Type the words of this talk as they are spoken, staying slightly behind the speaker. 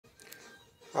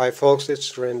Hi folks,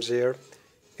 it's Rems here.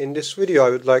 In this video I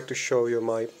would like to show you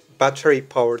my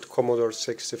battery-powered Commodore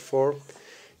 64.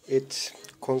 It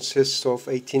consists of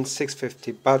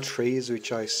 18650 batteries,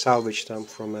 which I salvaged them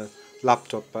from a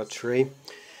laptop battery.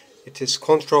 It is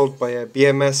controlled by a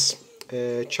BMS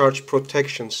charge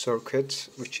protection circuit,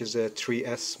 which is a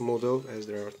 3S model, as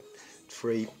there are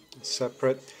three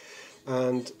separate.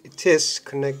 And it is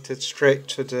connected straight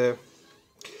to the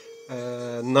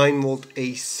 9V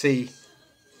AC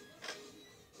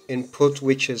input,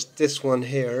 which is this one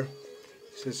here.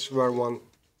 This is where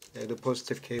the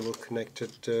positive cable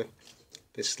connected to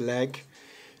this leg,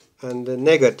 and the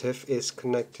negative is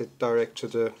connected direct to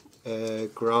the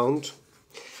ground.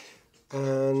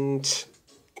 And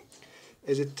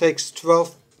as it takes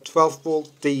 12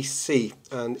 volt DC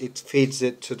and it feeds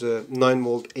it to the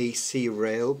 9V AC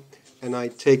rail, and I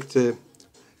take the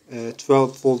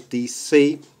 12 volt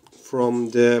DC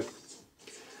from the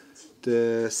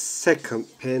second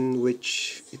pin,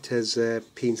 which it has a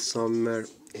pin somewhere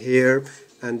here,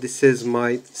 and this is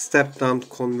my step down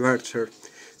converter.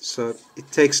 So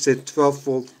it takes the 12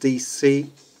 volt DC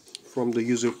from the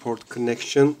user port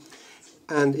connection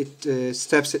and it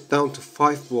steps it down to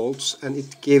 5 volts, and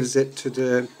it gives it to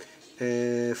the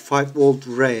 5 volt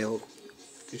rail,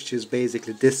 which is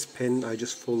basically this pin. I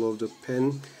just follow the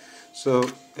pin. So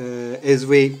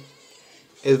when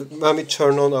we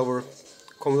turn on our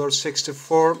Commodore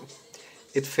 64,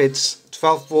 it feeds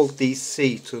 12 volt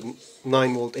DC to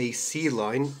 9V AC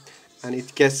line, and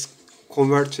it gets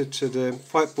converted to the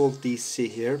 5 volt DC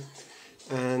here.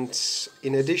 And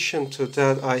in addition to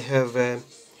that, I have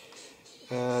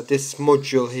this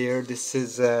module here. This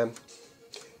is a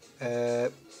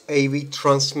AV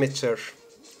transmitter.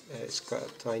 It's got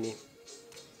a tiny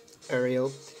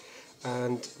aerial,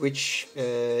 and which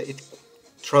it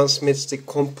transmits the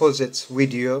composite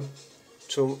video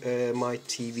to my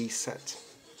TV set.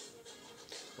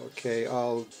 Okay,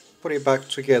 I'll put it back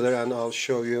together and I'll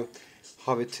show you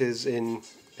how it is in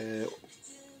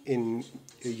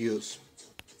use.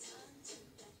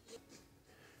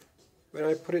 When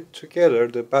I put it together,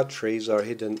 the batteries are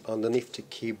hidden underneath the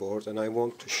keyboard, and I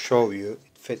want to show you it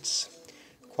fits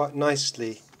quite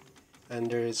nicely,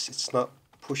 and it's not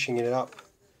pushing it up,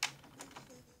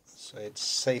 so it's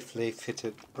safely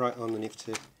fitted right underneath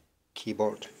the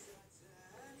keyboard.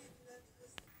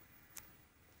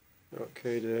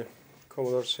 Okay, the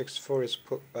Commodore 64 is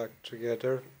put back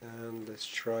together, and let's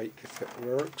try if it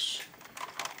works.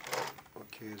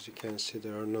 Okay, as you can see,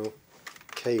 there are no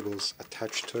cables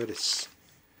attached to it. It's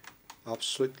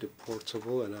absolutely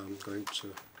portable, and I'm going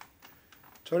to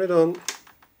turn it on.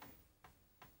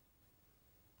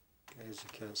 As you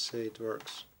can see, it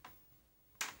works.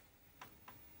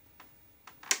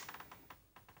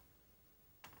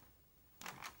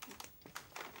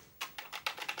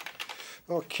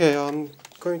 Okay, I'm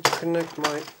going to connect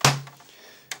my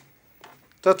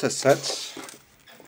data set.